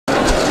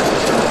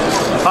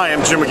Hi,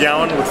 I'm Jim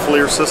McGowan with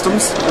FLIR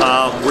Systems.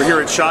 We're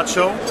here at SHOT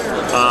Show.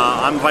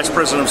 I'm Vice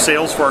President of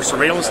Sales for our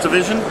Surveillance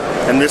Division,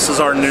 and this is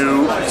our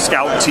new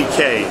Scout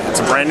TK. It's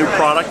a brand new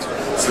product.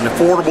 It's an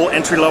affordable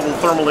entry-level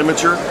thermal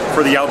imager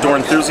for the outdoor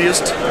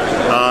enthusiast.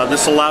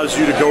 This allows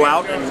you to go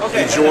out and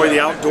enjoy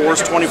the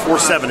outdoors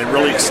 24/7. It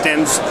really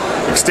extends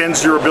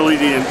your ability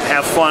to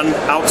have fun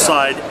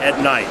outside at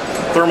night.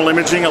 Thermal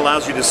imaging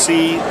allows you to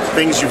see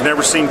things you've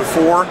never seen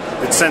before.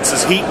 It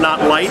senses heat,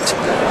 not light,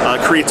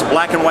 creates a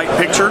black and white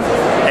picture,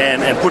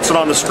 and puts it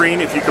on the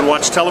screen. If you can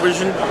watch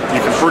television,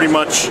 you can pretty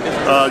much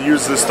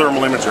use this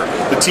thermal imager.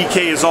 The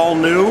TK is all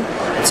new.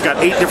 It's got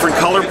 8 different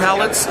color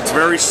palettes. It's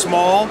very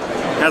small.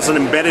 Has an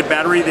embedded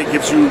battery that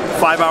gives you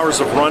 5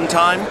 hours of run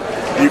time.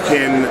 You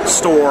can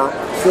store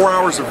 4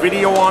 hours of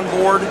video on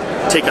board,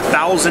 take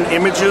 1,000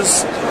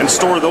 images and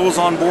store those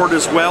on board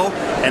as well,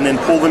 and then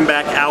pull them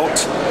back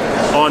out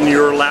on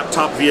your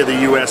laptop via the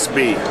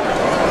USB.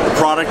 The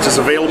product is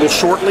available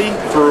shortly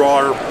through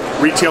our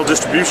retail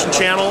distribution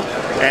channel,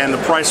 and the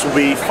price will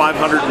be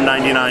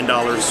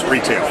 $599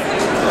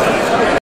 retail.